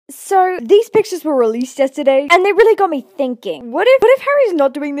So these pictures were released yesterday and they really got me thinking, what if Harry's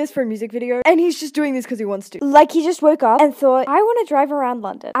not doing this for a music video and he's just doing this because he wants to? Like he just woke up and thought, I want to drive around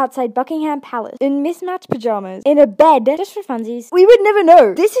London outside Buckingham Palace in mismatched pajamas in a bed just for funsies. We would never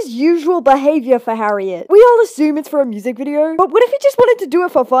know. This is usual behavior for Harriet. We all assume it's for a music video, but what if he just wanted to do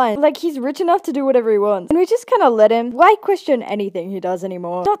it for fun? Like he's rich enough to do whatever he wants and we just kind of let him. Why question anything he does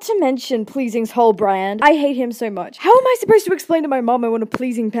anymore? Not to mention Pleasing's whole brand. I hate him so much. How am I supposed to explain to my mom I want a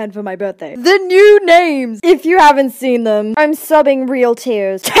Pleasing pen for my birthday? The new names, if you haven't seen them, I'm subbing real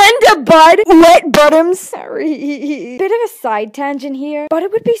tears. Tender Bud, Wet Bottoms. Sorry. Bit of a side tangent here, but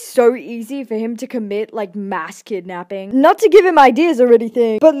it would be so easy for him to commit like mass kidnapping. Not to give him ideas or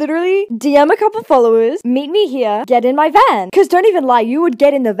anything, but literally DM a couple followers, meet me here, get in my van. Cause don't even lie, you would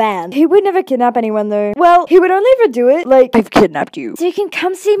get in the van. He would never kidnap anyone though. Well, he would only ever do it like, I've kidnapped you, so you can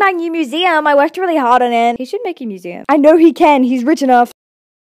come see my new museum. I worked really hard on it. He should make a museum. I know he can, he's rich enough.